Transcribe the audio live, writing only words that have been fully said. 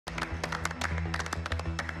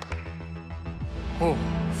Oh,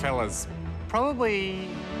 fellas, probably,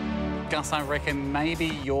 Gus, I reckon maybe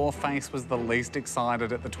your face was the least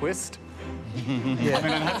excited at the twist. Yeah. I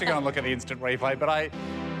mean, I'd have to go and look at the instant replay, but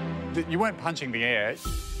you weren't punching the air.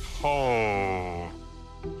 Oh.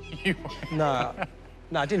 You were. No,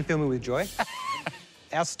 I didn't film it with joy.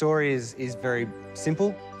 Our story is very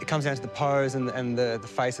simple. It comes down to the pose and the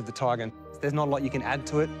face of the tiger. There's not a lot you can add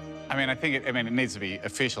to it. I mean, it needs to be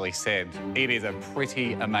officially said. It is a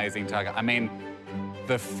pretty amazing tiger. I mean,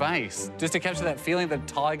 the face, just to capture that feeling that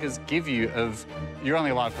tigers give you of you're only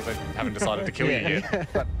alive because they haven't decided to kill you yet.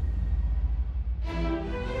 But...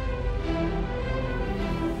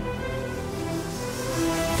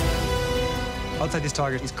 I'd say this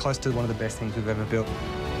tiger is close to one of the best things we've ever built.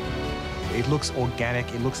 It looks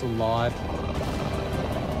organic, it looks alive.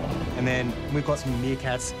 And then we've got some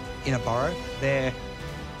meerkats in a burrow. They're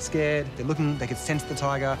scared, they're looking, they can sense the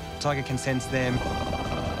tiger can sense them.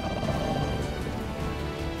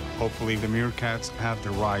 Hopefully the meerkats have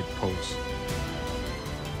the right pose.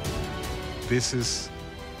 This is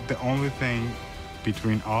the only thing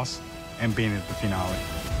between us and being at the finale.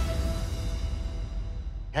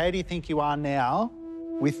 How do you think you are now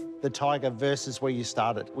with the tiger versus where you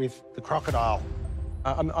started, with the crocodile?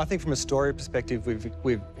 I think from a story perspective,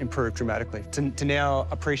 we've improved dramatically. To now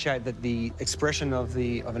appreciate that the expression of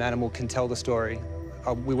an animal can tell the story,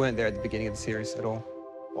 we weren't there at the beginning of the series at all.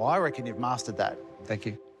 Well, I reckon you've mastered that. Thank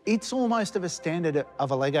you. It's almost of a standard of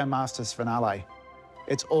a Lego Masters finale.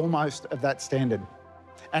 It's almost of that standard.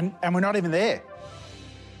 And we're not even there.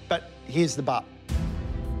 But here's the but.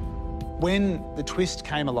 When the twist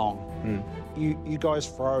came along, you guys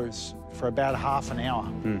froze for about half an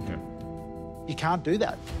hour. You can't do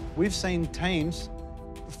that. We've seen teams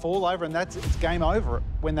fall over and it's game over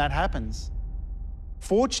when that happens.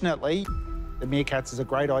 Fortunately, the meerkats is a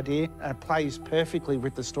great idea and it plays perfectly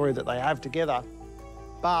with the story that they have together.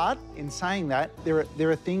 But in saying that,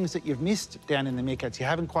 there are things that you've missed down in the meerkats. You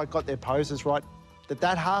haven't quite got their poses right.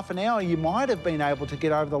 That half an hour, you might have been able to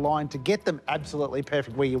get over the line to get them absolutely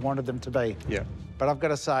perfect where you wanted them to be. Yeah. But I've got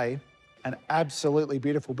to say, an absolutely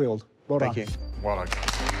beautiful build. Well done. Thank you. Well done.